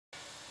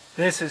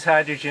This is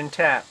hydrogen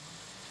tap.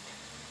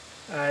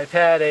 I've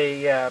had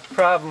a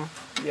problem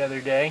the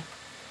other day,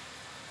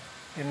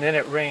 and then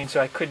it rained, so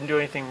I couldn't do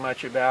anything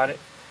much about it.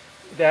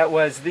 That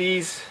was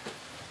these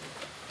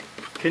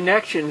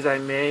connections I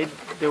made.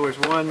 There was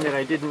one that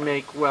I didn't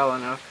make well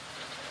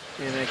enough,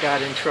 and I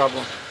got in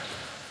trouble.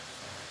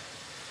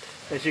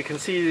 As you can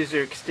see, these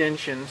are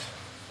extensions.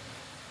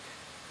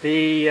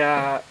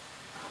 The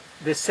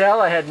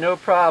cell, I had no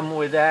problem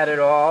with that at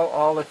all.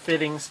 All the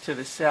fittings to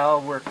the cell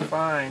worked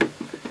fine.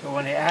 But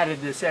when I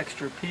added this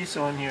extra piece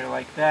on here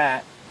like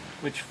that,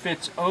 which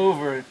fits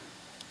over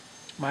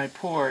my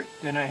port,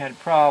 then I had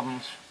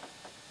problems.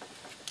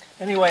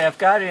 Anyway, I've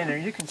got it in there.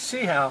 You can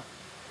see how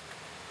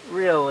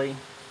really,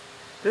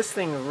 this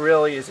thing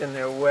really is in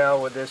there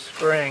well with this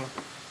spring.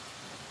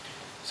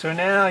 So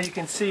now you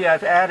can see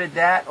I've added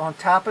that on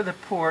top of the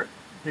port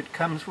that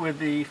comes with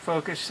the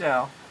focus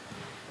cell.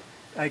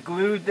 I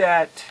glued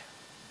that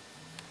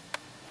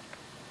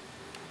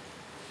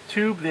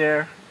tube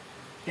there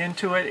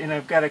into it, and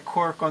I've got a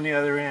cork on the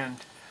other end.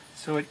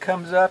 So it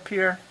comes up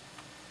here,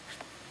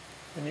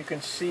 and you can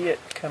see it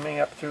coming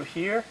up through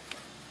here.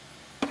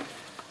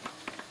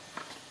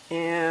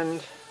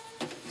 And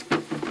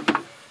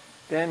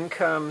then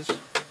comes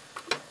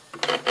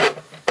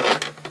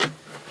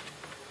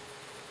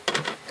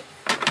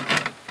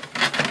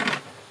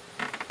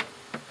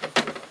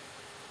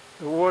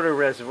the water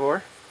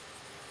reservoir,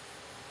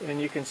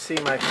 and you can see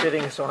my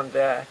fittings on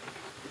that.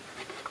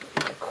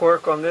 A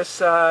cork on this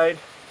side.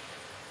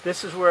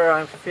 This is where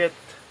I fit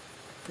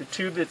the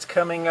tube that's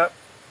coming up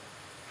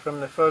from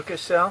the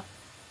focus cell.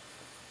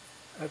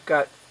 I've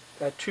got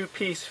a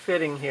two-piece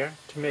fitting here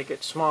to make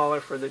it smaller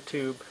for the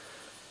tube.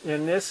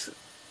 And this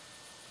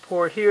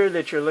port here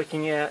that you're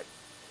looking at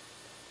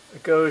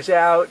goes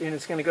out, and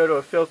it's going to go to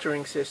a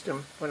filtering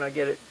system when I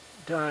get it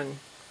done.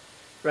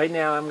 Right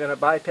now I'm going to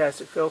bypass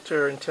the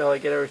filter until I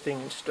get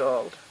everything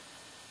installed.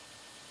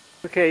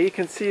 Okay, you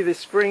can see the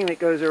spring that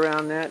goes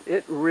around that.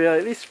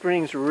 These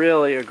springs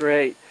really are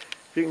great.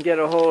 If you can get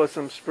a hold of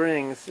some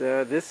springs,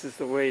 this is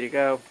the way to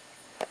go.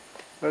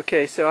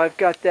 Okay, so I've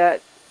got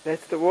that.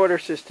 That's the water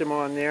system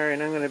on there,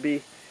 and I'm going to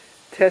be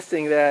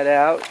testing that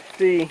out.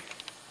 See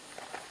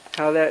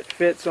how that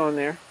fits on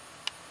there.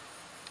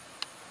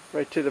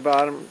 Right to the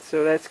bottom.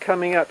 So that's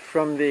coming up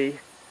from the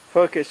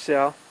focus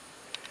cell.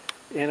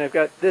 And I've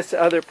got this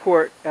other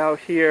port out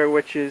here,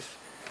 which is,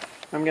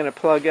 I'm going to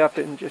plug up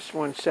in just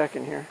 1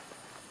 second here.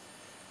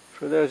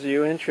 For those of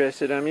you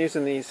interested, I'm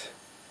using these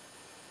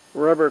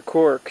rubber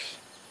corks.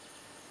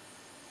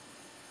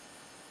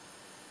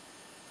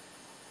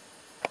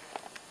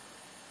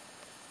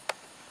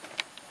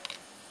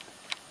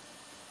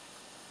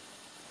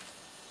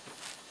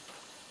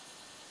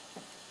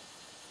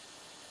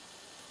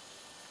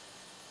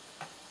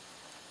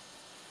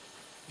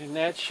 And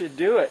that should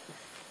do it.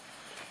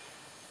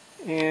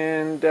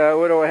 And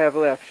what do I have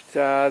left?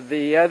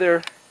 The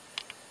other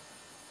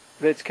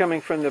that's coming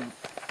from the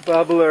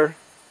bubbler.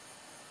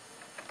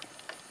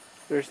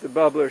 There's the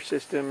bubbler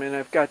system, and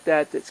I've got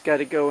that's got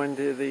to go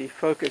into the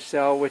focus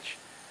cell, which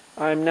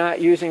I'm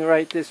not using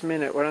right this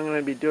minute. What I'm going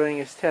to be doing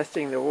is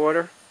testing the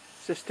water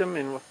system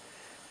and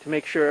to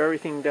make sure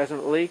everything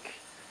doesn't leak,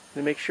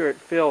 to make sure it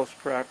fills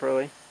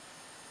properly.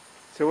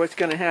 So what's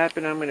going to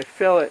happen, I'm going to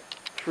fill it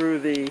through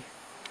the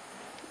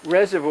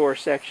reservoir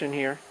section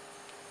here,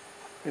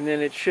 and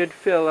then it should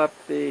fill up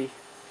the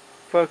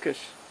focus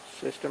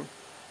system.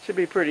 Should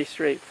be pretty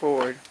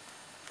straightforward.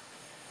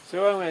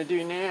 So what I'm going to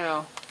do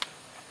now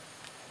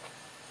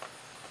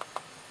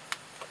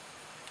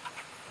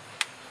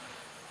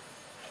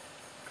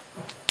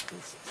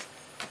is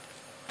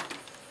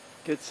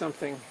get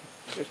something,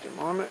 just a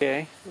moment.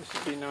 Okay, this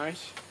would be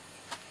nice.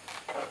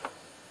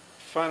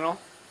 Funnel.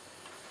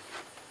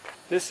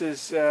 This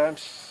is, I'm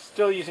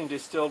still using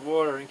distilled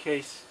water in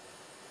case,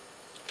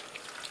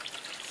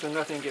 so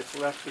nothing gets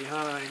left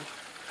behind.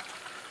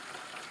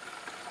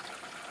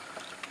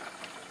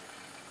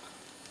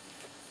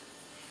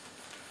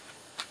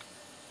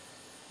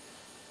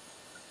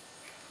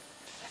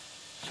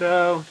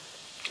 So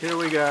here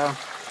we go,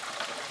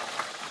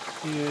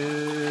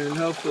 and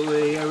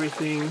hopefully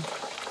everything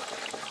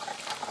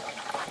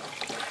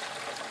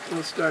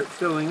will start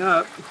filling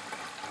up.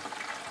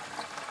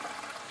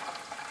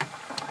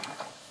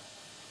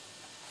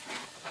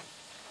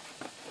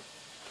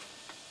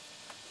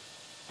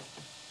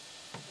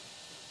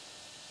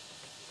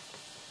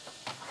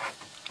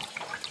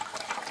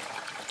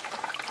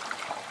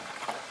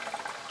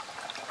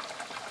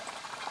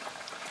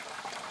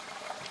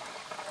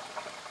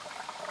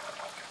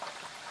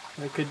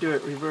 I could do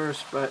it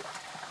reverse, but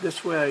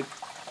this way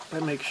I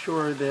make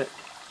sure that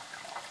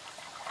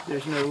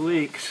there's no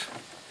leaks.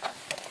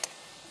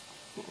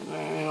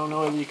 I don't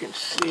know if you can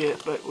see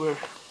it, but we're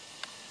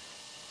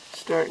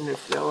starting to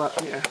fill up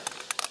here.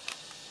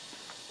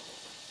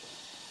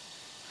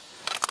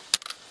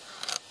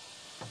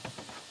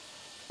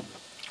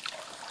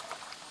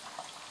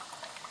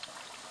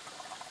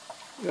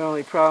 The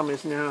only problem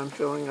is now I'm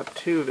filling up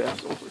 2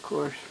 vessels, of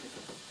course.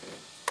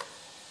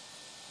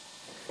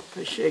 If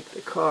I shake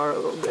the car a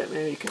little bit,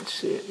 maybe you can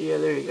see it. Yeah,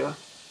 there you go.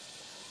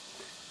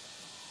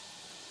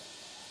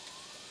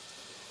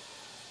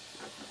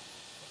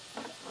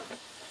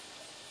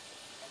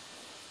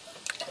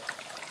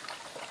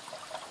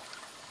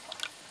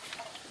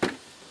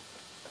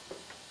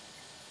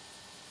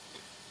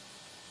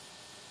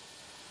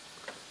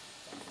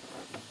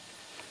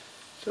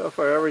 So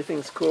far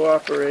everything's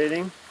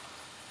cooperating.